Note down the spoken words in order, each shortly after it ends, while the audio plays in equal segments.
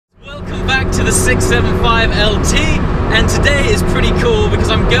back to the 675LT, and today is pretty cool because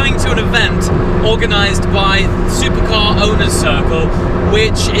I'm going to an event organised by Supercar Owners Circle,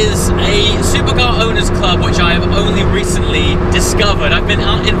 which is a Supercar Owners Club which I have only recently discovered. I've been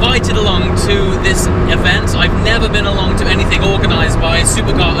invited along to this event. I've never been along to anything organised by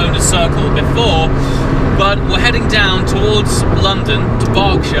Supercar Owners Circle before, but we're heading down towards London, to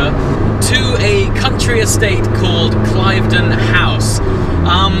Berkshire, to a country estate called Cliveden House.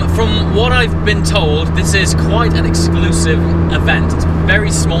 From what I've been told, this is quite an exclusive event. It's very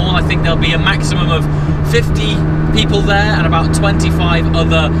small. I think there'll be a maximum of 50 people there and about 25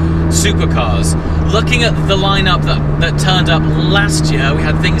 other supercars. Looking at the lineup that turned up last year, we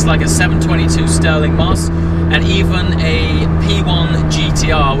had things like a 722 Sterling Moss and even a P1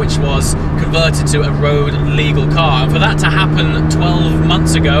 GTR, which was converted to a road legal car. And for that to happen 12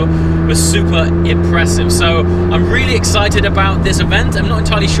 months ago was super impressive. So I'm really excited about this event. I'm not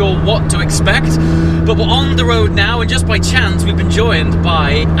entirely sure what to expect, but we're on the road now, and just by chance we've been joined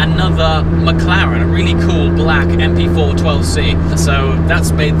by another McLaren, a really cool black MP4 12C. So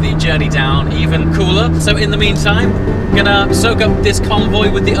that's made the journey down even cooler. So in the meantime, I'm gonna soak up this convoy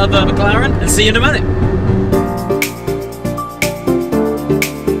with the other McLaren and see you in a minute.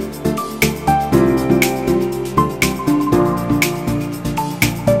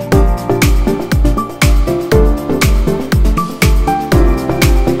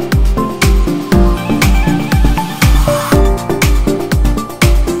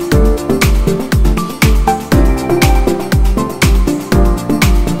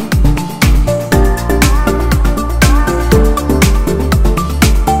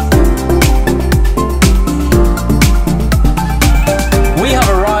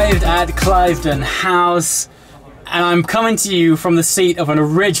 Cliveden House, and I'm coming to you from the seat of an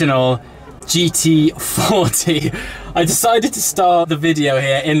original GT40. I decided to start the video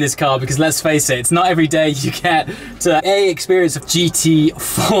here in this car because, let's face it, it's not every day you get to A, experience a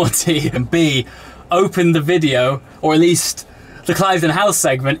GT40, and B, open the video, or at least the Cliveden House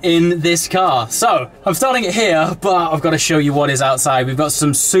segment, in this car. So I'm starting it here, but I've got to show you what is outside. We've got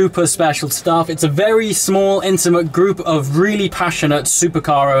some super special stuff. It's a very small, intimate group of really passionate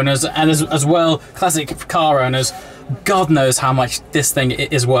supercar owners, and as well classic car owners. God knows how much this thing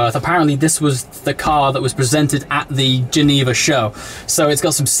is worth. Apparently this was the car that was presented at the Geneva show, so it's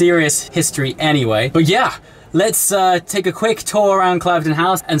got some serious history anyway. But yeah, let's take a quick tour around Cliveden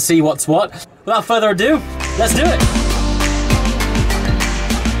House and see what's what. Without further ado, let's do it.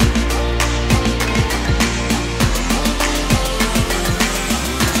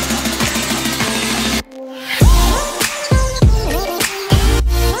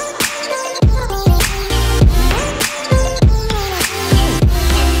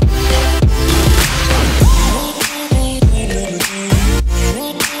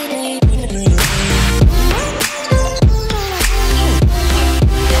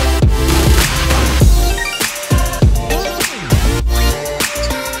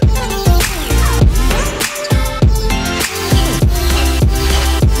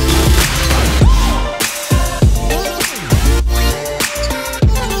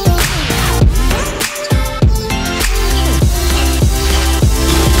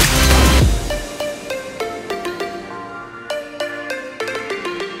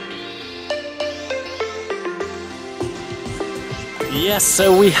 Yes,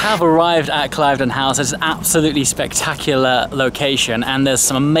 so we have arrived at Cliveden House. It's an absolutely spectacular location, and there's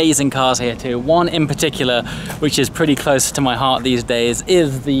some amazing cars here too. One in particular, which is pretty close to my heart these days,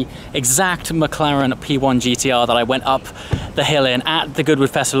 is the exact McLaren P1 GTR that I went up the hill in at the Goodwood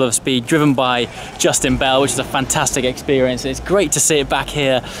Festival of Speed, driven by Justin Bell, which is a fantastic experience. It's great to see it back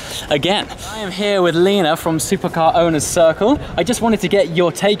here again. I am here with Lena from Supercar Owners Circle. I just wanted to get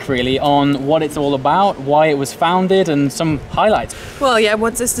your take really on what it's all about, why it was founded, and some highlights. Well, yeah,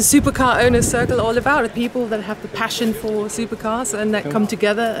 what is the Supercar Owners Circle all about? People that have the passion for supercars and that come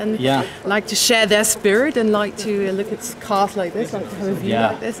together and like to share their spirit and like to look at cars like this, like to have a view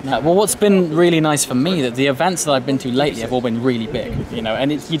like this. Well, what's been really nice for me, that the events that I've been to lately have all been really big, you know,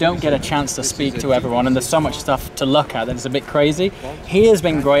 and you don't get a chance to speak to everyone, and there's so much stuff to look at that it's a bit crazy. Here's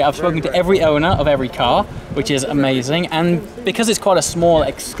been great. I've spoken to every owner of every car, which is amazing, and because it's quite a small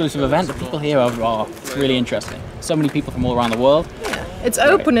exclusive event, the people here are it's really interesting. So many people from all around the world. It's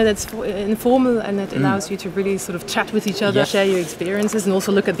open and it's informal, and it allows you to really sort of chat with each other, share your experiences, and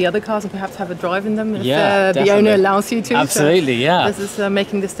also look at the other cars and perhaps have a drive in them if the owner allows you to. Absolutely, so This is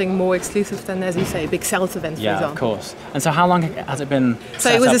making this thing more exclusive than, as you say, big sales events, for example. Yeah, of course. And so how long has it been So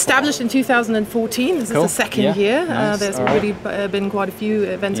it was established in 2014. This is the second year. Nice. There's already been quite a few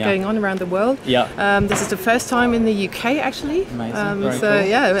events going on around the world. This is the first time in the UK, actually. Amazing. So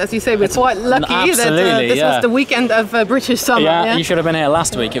as you say, we're quite lucky that this was the weekend of British summer. Yeah, you should have been here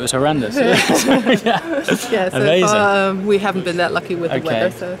last week. It was horrendous. So far we haven't been that lucky with the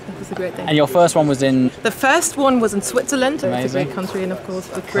weather, so it was a great day. And your first one was in? The first one was in Switzerland. It's a great country, and of course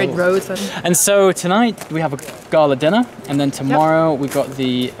with great roads. And so tonight we have a gala dinner, and then tomorrow we've got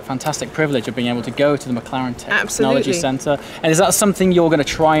the fantastic privilege of being able to go to the McLaren Technology Centre. And is that something you're going to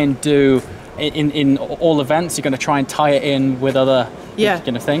try and do in all events? You're going to try and tie it in with other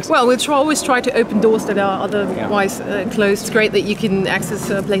kind of things? Well, we'll always try to open doors that are otherwise closed. It's great that you can access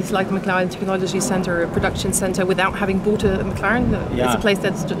a place like the McLaren Technology Centre, a production centre, without having bought a McLaren. It's a place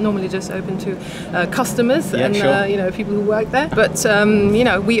that's normally just open to customers and people who work there. But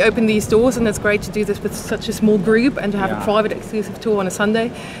we open these doors, and it's great to do this with such a small group and to have a private exclusive tour on a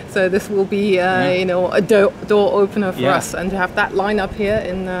Sunday. So this will be a door opener for us, and to have that lineup here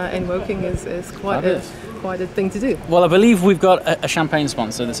in Woking is quite a thing to do. Well, I believe we've got a champagne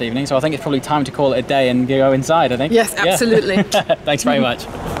sponsor this evening, so I think it's probably time to call it a day and go inside, I think. Yes, absolutely. Thanks very much.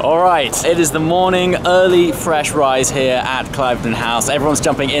 All right, it is the morning, early, fresh rise here at Cliveden House. Everyone's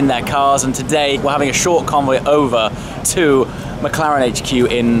jumping in their cars, and today we're having a short convoy over to McLaren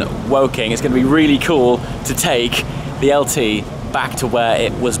HQ in Woking. It's going to be really cool to take the LT back to where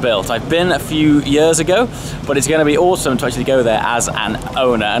it was built. I've been a few years ago, but it's going to be awesome to actually go there as an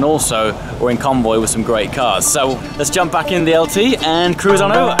owner, and also we're in convoy with some great cars. So let's jump back in the LT and cruise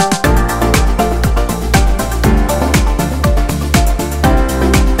on over.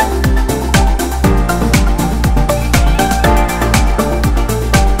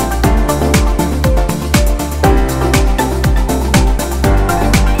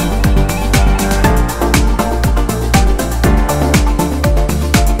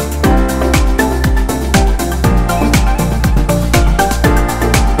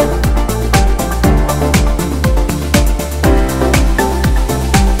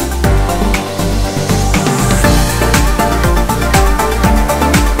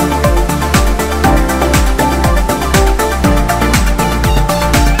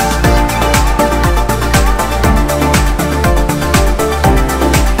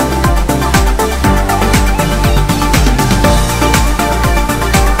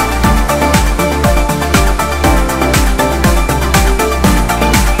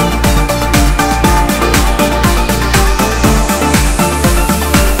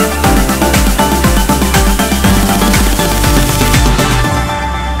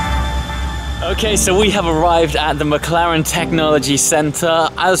 Okay, so we have arrived at the McLaren Technology Centre.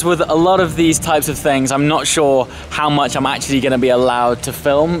 As with a lot of these types of things, I'm not sure how much I'm actually going to be allowed to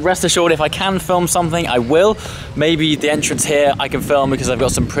film. Rest assured, if I can film something, I will. Maybe the entrance here I can film because I've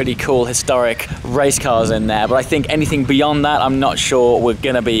got some pretty cool historic race cars in there, but I think anything beyond that, I'm not sure we're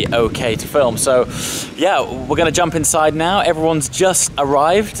going to be okay to film. So yeah, we're going to jump inside now. Everyone's just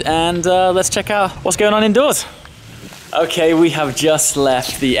arrived, and let's check out what's going on indoors. Okay, we have just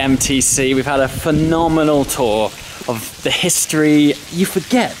left the MTC. We've had a phenomenal tour of the history. You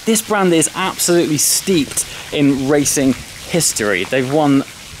forget, this brand is absolutely steeped in racing history. They've won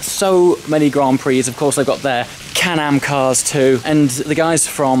so many Grand Prix. Of course, they've got their Can-Am cars too. And the guys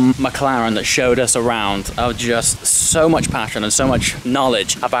from McLaren that showed us around are just so much passion and so much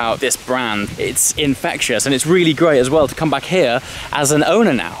knowledge about this brand. It's infectious, and it's really great as well to come back here as an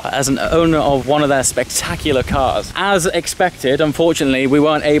owner now, as an owner of one of their spectacular cars. As expected, unfortunately, we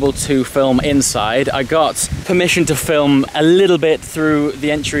weren't able to film inside. I got permission to film a little bit through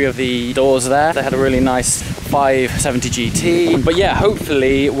the entry of the doors there. They had a really nice 570 GT. But yeah,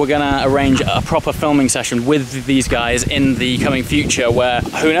 hopefully we're gonna arrange a proper filming session with these guys in the coming future, where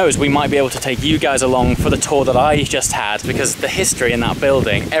who knows, we might be able to take you guys along for the tour that I just had, because the history in that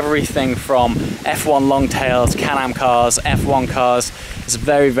building, everything from F1 longtails, Can-Am cars, F1 cars, is a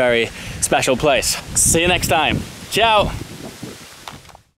very, very special place. See you next time. Ciao.